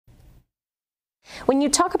When you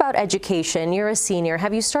talk about education, you're a senior.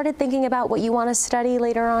 Have you started thinking about what you want to study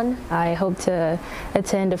later on? I hope to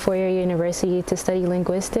attend a four-year university to study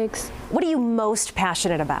linguistics. What are you most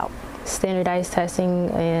passionate about? Standardized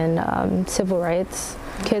testing and civil rights.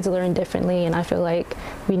 Kids learn differently, and I feel like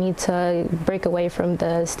we need to break away from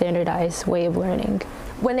the standardized way of learning.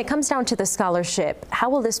 When it comes down to the scholarship,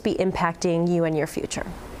 how will this be impacting you and your future?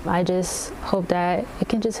 I just hope that it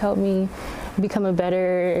can just help me become a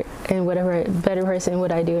better person in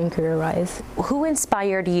what I do in career-wise. Who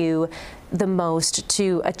inspired you the most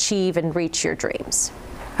to achieve and reach your dreams?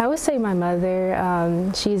 I would say my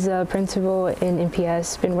mother. She's a principal in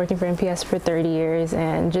NPS, been working for NPS for 30 years,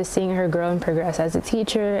 and just seeing her grow and progress as a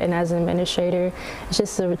teacher and as an administrator is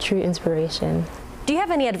just a true inspiration. Do you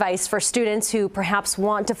have any advice for students who perhaps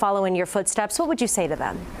want to follow in your footsteps? What would you say to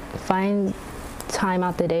them? Find time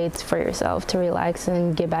out the day for yourself to relax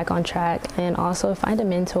and get back on track, and also find a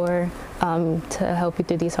mentor to help you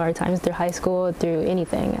through these hard times, through high school, through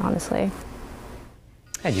anything, honestly.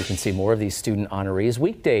 And you can see more of these student honorees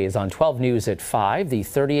weekdays on 12 News at 5. The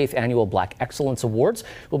 38th Annual Black Excellence Awards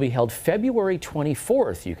will be held February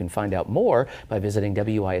 24th. You can find out more by visiting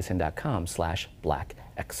WISN.com/Black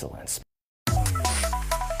Excellence.